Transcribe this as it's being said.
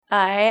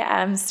I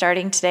am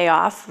starting today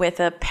off with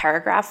a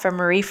paragraph from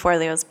Marie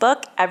Forleo's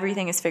book,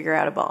 Everything is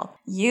Figureoutable.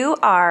 You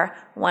are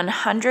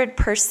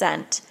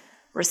 100%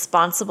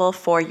 responsible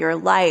for your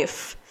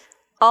life.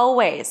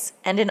 Always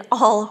and in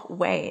all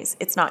ways.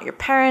 It's not your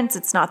parents,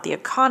 it's not the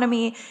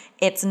economy,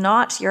 it's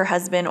not your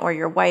husband or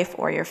your wife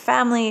or your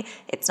family,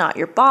 it's not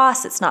your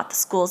boss, it's not the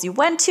schools you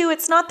went to,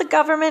 it's not the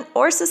government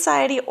or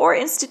society or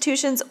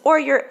institutions or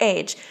your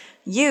age.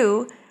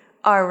 You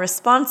are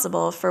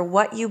responsible for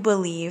what you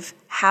believe,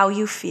 how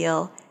you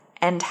feel,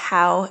 and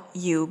how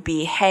you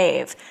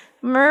behave.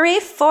 Marie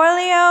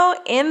Forleo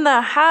in the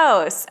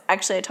house.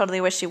 Actually, I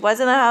totally wish she was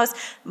in the house,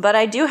 but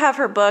I do have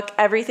her book,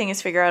 Everything is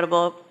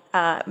Figureoutable.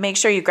 Make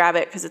sure you grab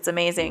it because it's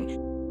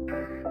amazing.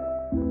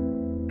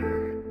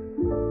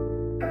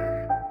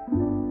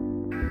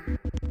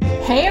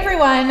 Hey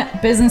everyone,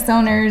 business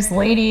owners,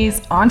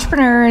 ladies,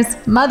 entrepreneurs,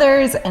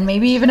 mothers, and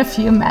maybe even a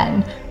few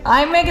men.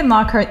 I'm Megan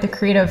Lockhart, the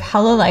creator of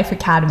Hello Life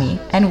Academy,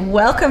 and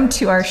welcome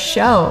to our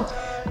show.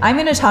 I'm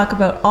going to talk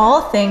about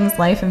all things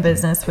life and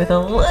business with a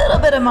little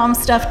bit of mom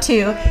stuff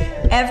too,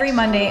 every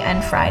Monday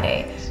and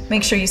Friday.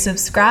 Make sure you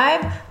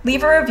subscribe,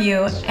 leave a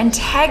review, and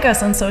tag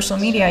us on social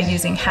media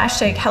using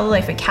hashtag Hello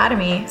Life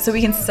Academy so we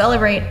can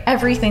celebrate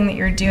everything that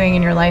you're doing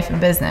in your life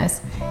and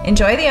business.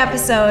 Enjoy the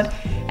episode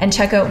and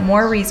check out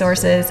more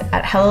resources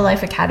at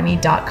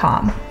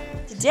hellolifeacademy.com.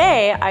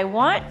 Today, I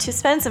want to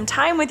spend some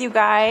time with you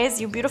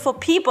guys, you beautiful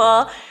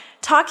people,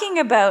 talking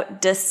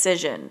about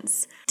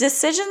decisions.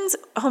 Decisions,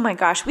 oh my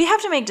gosh, we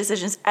have to make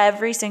decisions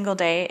every single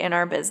day in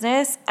our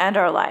business and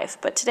our life.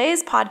 But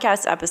today's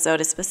podcast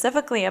episode is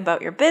specifically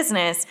about your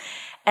business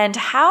and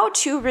how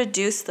to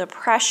reduce the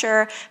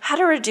pressure, how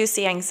to reduce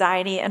the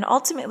anxiety, and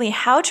ultimately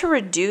how to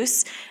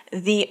reduce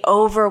the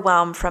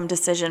overwhelm from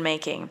decision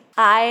making.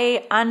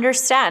 I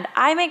understand.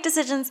 I make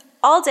decisions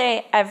all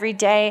day, every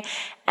day,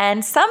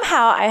 and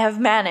somehow I have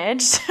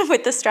managed,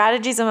 with the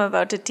strategies I'm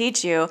about to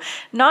teach you,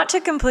 not to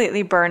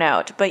completely burn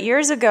out. But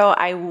years ago,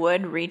 I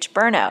would reach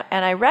burnout,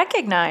 and I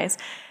recognized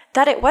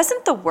that it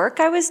wasn't the work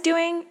I was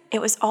doing,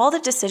 it was all the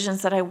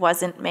decisions that I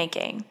wasn't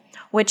making.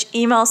 Which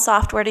email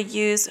software to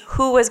use,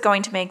 who was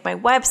going to make my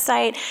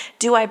website,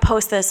 do I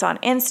post this on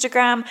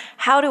Instagram,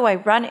 how do I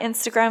run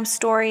Instagram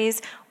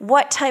stories,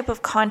 what type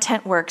of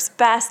content works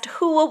best,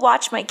 who will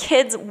watch my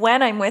kids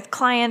when I'm with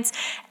clients,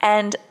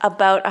 and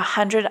about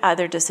 100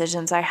 other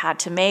decisions I had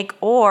to make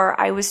or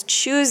I was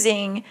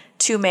choosing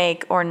to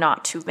make or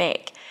not to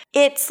make.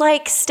 It's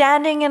like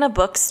standing in a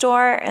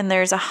bookstore and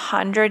there's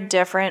 100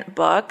 different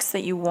books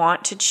that you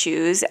want to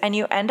choose and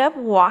you end up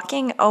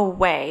walking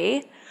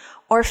away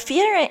or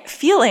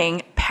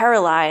feeling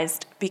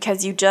paralyzed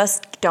because you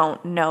just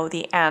don't know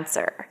the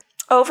answer.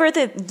 Over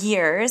the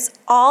years,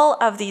 all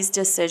of these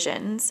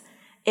decisions,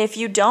 if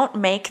you don't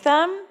make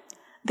them,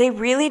 they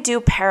really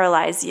do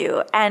paralyze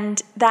you.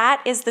 And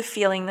that is the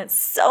feeling that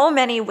so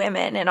many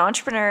women and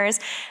entrepreneurs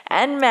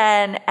and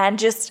men and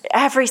just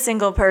every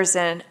single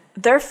person,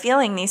 they're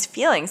feeling these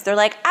feelings. They're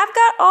like, I've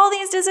got all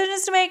these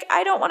decisions to make.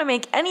 I don't want to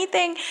make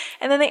anything.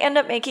 And then they end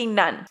up making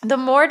none. The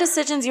more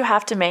decisions you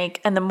have to make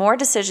and the more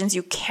decisions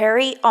you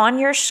carry on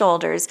your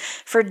shoulders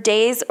for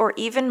days or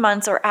even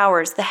months or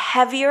hours, the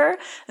heavier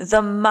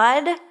the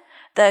mud,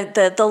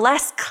 the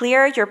less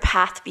clear your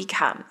path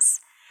becomes.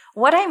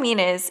 What I mean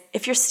is,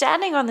 if you're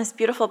standing on this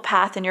beautiful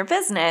path in your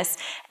business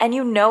and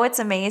you know it's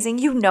amazing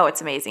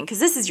because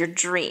this is your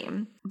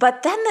dream.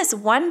 But then this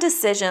one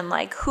decision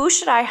like, who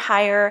should I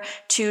hire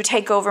to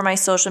take over my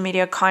social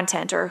media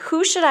content, or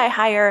who should I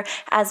hire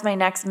as my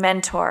next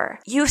mentor?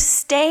 You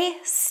stay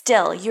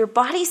still. Your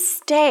body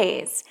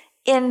stays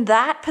in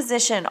that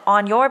position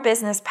on your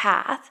business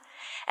path.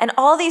 And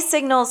all these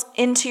signals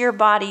into your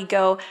body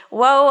go,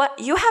 whoa,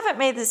 you haven't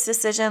made this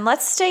decision.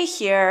 Let's stay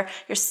here.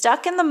 You're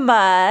stuck in the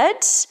mud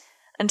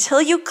until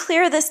you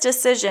clear this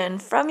decision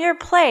from your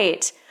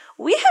plate.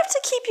 We have to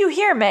keep you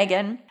here,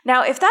 Megan.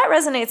 Now, if that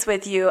resonates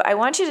with you, I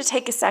want you to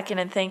take a second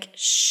and think,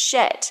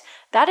 shit,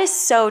 that is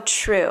so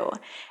true.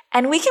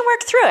 And we can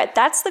work through it.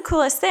 That's the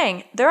coolest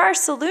thing. There are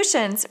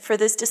solutions for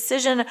this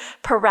decision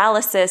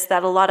paralysis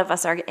that a lot of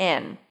us are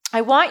in.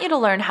 I want you to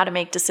learn how to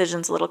make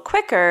decisions a little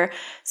quicker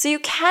so you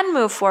can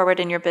move forward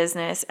in your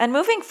business. And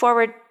moving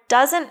forward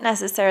doesn't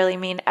necessarily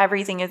mean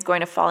everything is going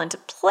to fall into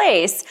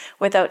place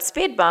without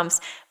speed bumps,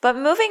 but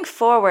moving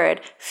forward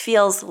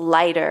feels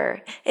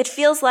lighter. It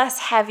feels less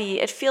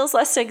heavy. It feels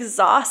less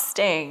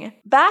exhausting.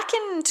 Back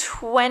in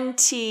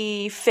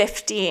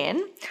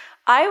 2015,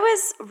 I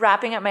was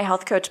wrapping up my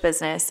health coach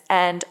business,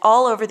 and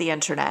all over the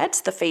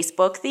internet, the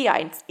Facebook, the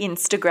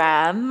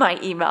Instagram, my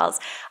emails,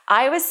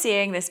 I was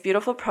seeing this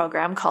beautiful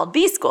program called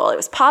B-School. It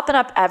was popping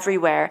up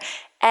everywhere.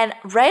 And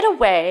right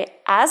away,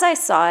 as I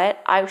saw it,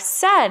 I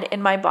said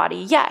in my body,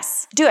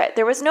 yes, do it.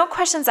 There was no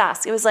questions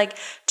asked. It was like,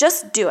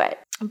 just do it.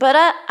 But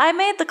I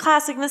made the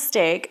classic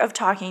mistake of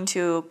talking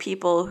to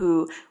people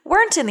who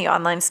weren't in the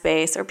online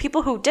space or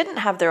people who didn't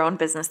have their own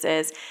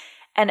businesses.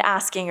 and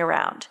asking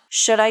around.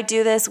 Should I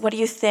do this? What do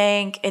you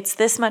think? It's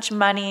this much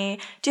money.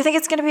 Do you think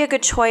it's going to be a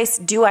good choice?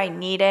 Do I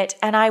need it?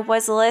 And I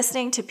was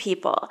listening to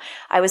people.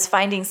 I was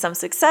finding some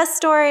success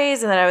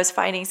stories, and then I was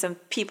finding some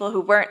people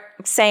who weren't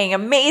saying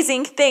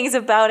amazing things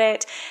about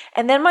it.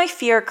 And then my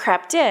fear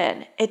crept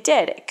in. It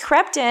did. It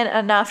crept in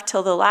enough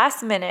till the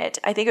last minute.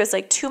 I think it was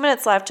like 2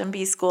 minutes left in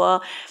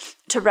B-School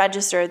to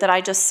register that I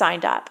just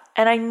signed up.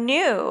 And I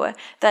knew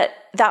that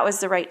that was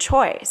the right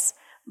choice.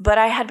 But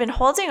I had been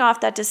holding off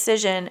that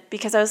decision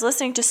because I was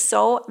listening to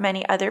so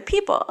many other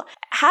people.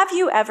 Have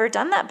you ever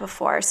done that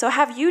before? So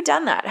have you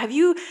done that? Have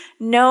you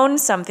known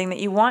something that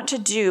you want to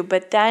do,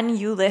 but then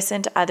you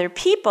listen to other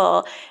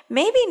people,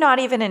 maybe not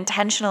even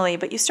intentionally,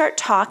 but you start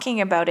talking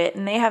about it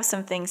and they have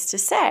some things to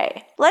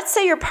say? Let's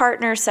say your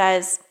partner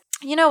says,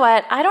 you know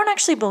what, I don't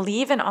actually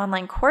believe in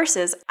online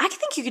courses. I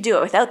think you could do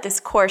it without this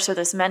course or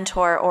this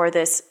mentor or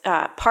this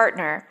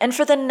partner. And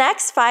for the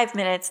next 5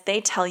 minutes, they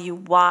tell you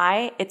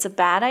why it's a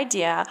bad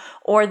idea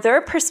or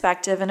their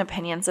perspective and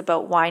opinions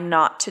about why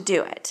not to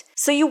do it.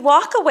 So you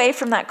walk away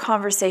from that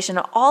conversation,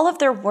 all of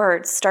their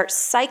words start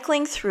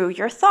cycling through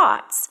your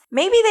thoughts.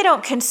 Maybe they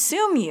don't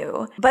consume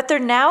you, but they're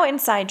now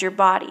inside your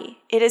body.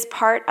 It is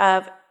part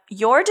of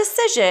your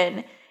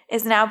decision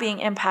is now being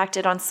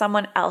impacted on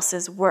someone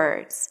else's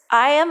words.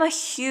 I am a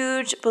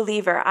huge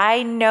believer.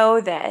 I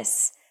know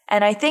this,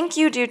 and I think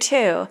you do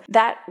too,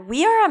 that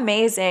we are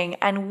amazing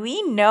and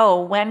we know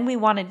when we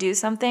want to do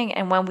something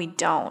and when we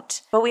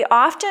don't. But we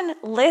often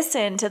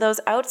listen to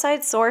those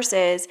outside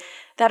sources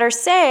that are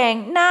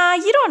saying, nah,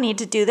 you don't need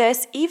to do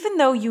this, even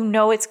though you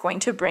know it's going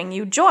to bring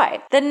you joy.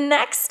 The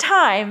next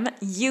time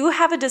you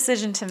have a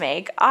decision to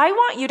make, I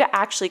want you to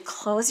actually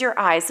close your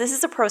eyes. This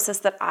is a process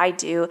that I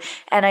do,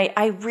 and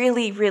I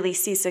really, really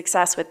see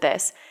success with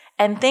this.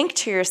 And think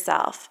to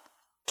yourself,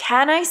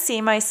 can I see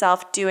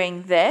myself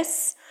doing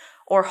this,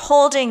 or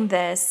holding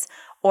this,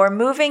 or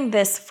moving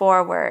this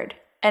forward?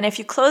 And if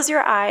you close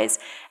your eyes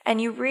and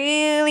you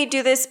really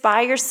do this by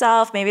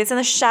yourself, maybe it's in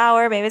the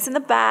shower, maybe it's in the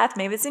bath,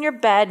 maybe it's in your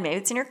bed, maybe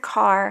it's in your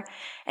car,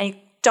 and you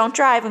don't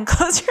drive and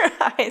close your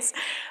eyes,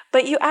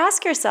 but you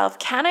ask yourself,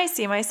 can I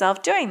see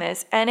myself doing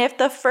this? And if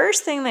the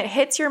first thing that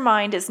hits your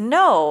mind is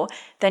no,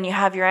 then you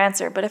have your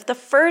answer. But if the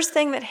first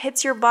thing that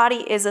hits your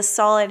body is a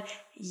solid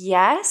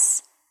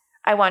yes,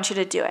 I want you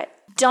to do it.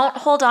 Don't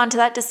hold on to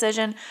that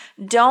decision.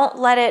 Don't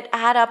let it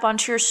add up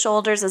onto your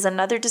shoulders as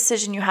another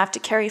decision you have to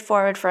carry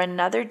forward for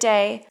another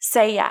day.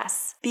 Say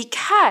yes.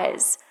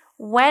 Because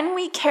when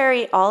we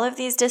carry all of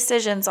these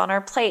decisions on our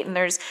plate and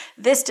there's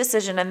this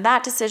decision and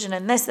that decision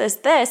and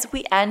this,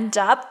 we end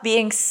up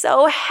being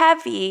so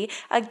heavy.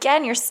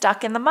 Again, you're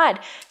stuck in the mud.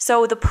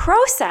 So the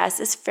process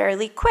is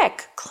fairly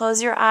quick.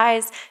 Close your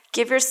eyes.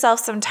 Give yourself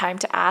some time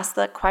to ask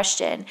that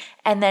question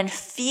and then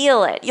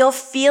feel it. You'll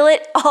feel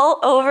it all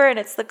over and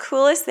it's the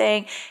coolest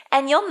thing.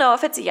 And you'll know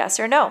if it's a yes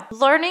or no.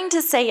 Learning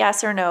to say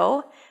yes or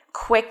no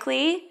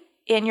quickly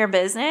in your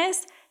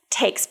business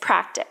takes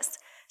practice.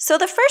 So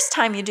the first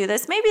time you do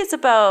this, maybe it's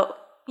about,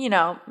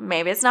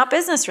 maybe it's not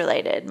business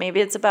related.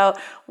 Maybe it's about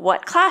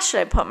what class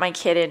should I put my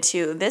kid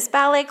into? This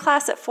ballet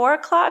class at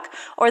 4:00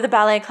 or the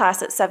ballet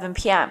class at 7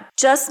 p.m.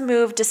 Just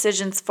move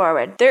decisions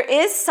forward. There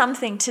is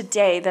something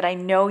today that I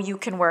know you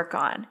can work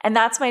on. And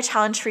that's my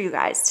challenge for you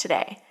guys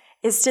today,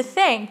 is to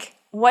think,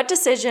 what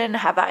decision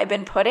have I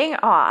been putting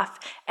off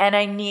and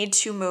I need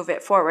to move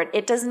it forward?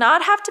 It does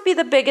not have to be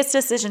the biggest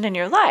decision in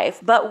your life,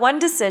 but one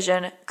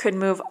decision could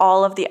move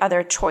all of the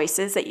other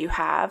choices that you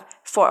have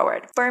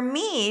forward. For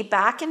me,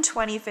 back in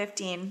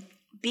 2015,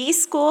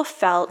 B-School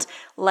felt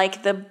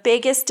like the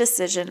biggest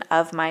decision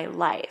of my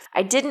life.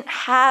 I didn't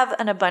have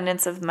an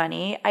abundance of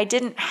money. I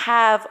didn't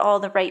have all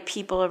the right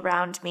people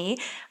around me.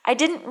 I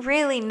didn't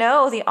really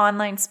know the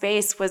online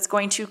space was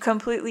going to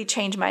completely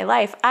change my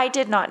life. I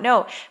did not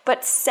know.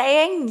 But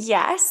saying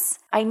yes,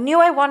 I knew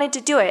I wanted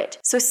to do it.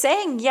 So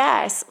saying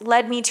yes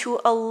led me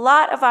to a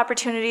lot of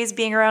opportunities,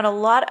 being around a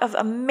lot of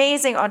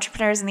amazing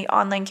entrepreneurs in the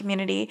online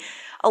community,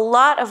 a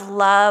lot of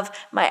love.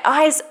 My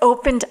eyes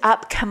opened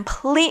up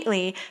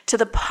completely to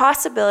the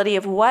possibility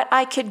of what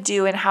I could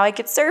do and how I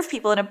could serve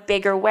people in a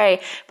bigger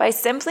way. By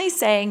simply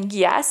saying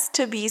yes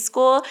to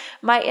B-School,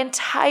 my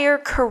entire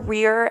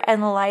career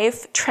and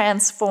life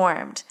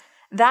transformed.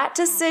 That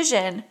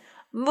decision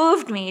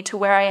moved me to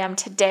where I am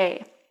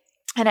today.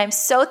 And I'm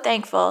so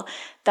thankful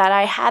that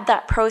I had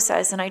that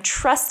process and I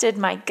trusted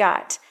my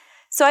gut.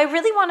 So I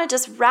really want to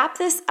just wrap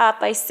this up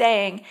by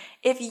saying,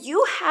 if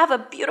you have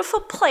a beautiful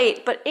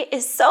plate, but it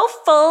is so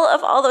full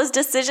of all those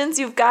decisions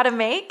you've got to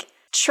make,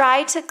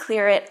 try to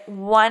clear it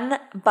one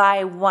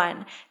by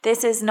one.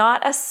 This is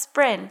not a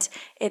sprint.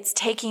 It's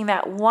taking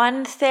that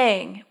one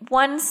thing,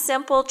 one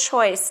simple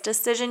choice,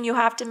 decision you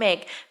have to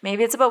make.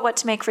 Maybe it's about what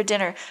to make for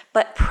dinner,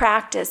 but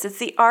practice. It's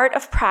the art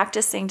of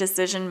practicing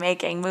decision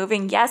making,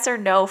 moving yes or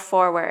no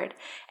forward,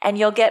 and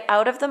you'll get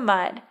out of the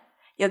mud.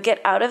 you'll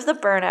get out of the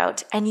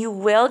burnout, and you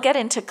will get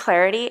into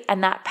clarity,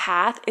 and that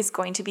path is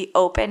going to be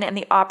open and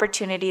the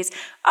opportunities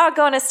are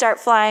going to start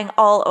flying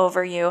all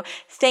over you.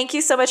 Thank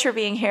you so much for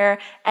being here,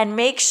 and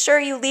make sure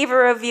you leave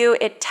a review.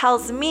 It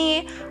tells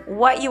me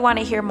what you want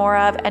to hear more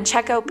of, and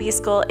check out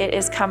B-School. It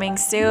is coming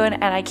soon,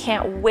 and I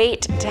can't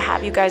wait to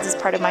have you guys as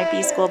part of my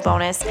B-School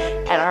bonus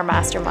and our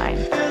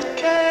mastermind.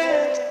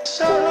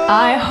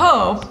 I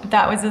hope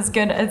that was as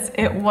good as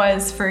it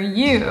was for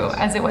you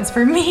as it was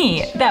for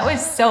me. That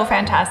was so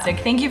fantastic.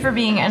 Thank you for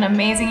being an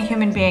amazing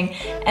human being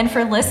and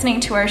for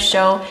listening to our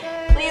show.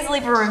 Please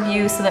leave a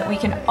review so that we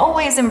can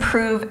always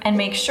improve and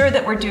make sure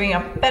that we're doing a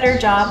better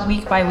job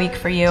week by week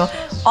for you.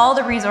 All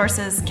the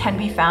resources can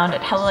be found at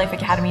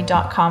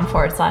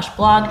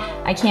hellolifeacademy.com/blog.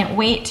 I can't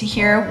wait to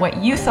hear what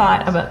you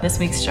thought about this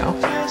week's show.